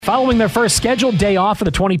Following their first scheduled day off of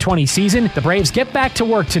the 2020 season, the Braves get back to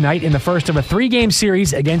work tonight in the first of a 3-game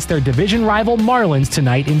series against their division rival Marlins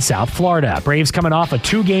tonight in South Florida. Braves coming off a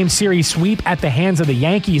 2-game series sweep at the hands of the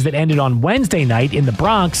Yankees that ended on Wednesday night in the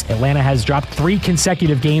Bronx. Atlanta has dropped 3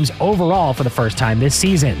 consecutive games overall for the first time this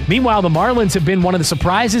season. Meanwhile, the Marlins have been one of the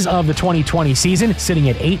surprises of the 2020 season, sitting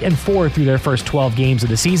at 8-4 through their first 12 games of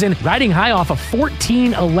the season, riding high off a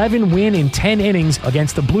 14-11 win in 10 innings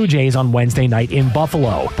against the Blue Jays on Wednesday night in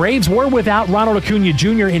Buffalo. Braves were without Ronald Acuna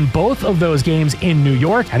Jr. in both of those games in New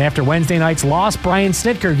York, and after Wednesday night's loss, Brian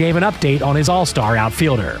Snitker gave an update on his all-star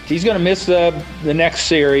outfielder. He's going to miss the next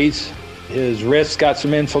series. His wrist's got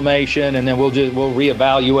some inflammation, and then we'll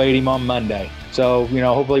reevaluate him on Monday. So,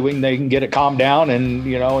 hopefully they can get it calmed down, and,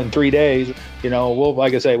 in 3 days, we'll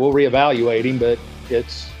reevaluate him, but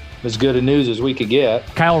it's as good a news as we could get.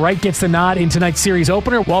 Kyle Wright gets the nod in tonight's series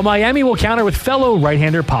opener, while Miami will counter with fellow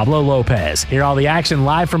right-hander Pablo Lopez. Hear all the action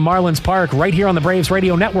live from Marlins Park right here on the Braves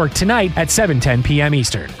Radio Network tonight at 7:10 p.m.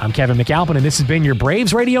 Eastern. I'm Kevin McAlpin, and this has been your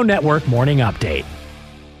Braves Radio Network Morning Update.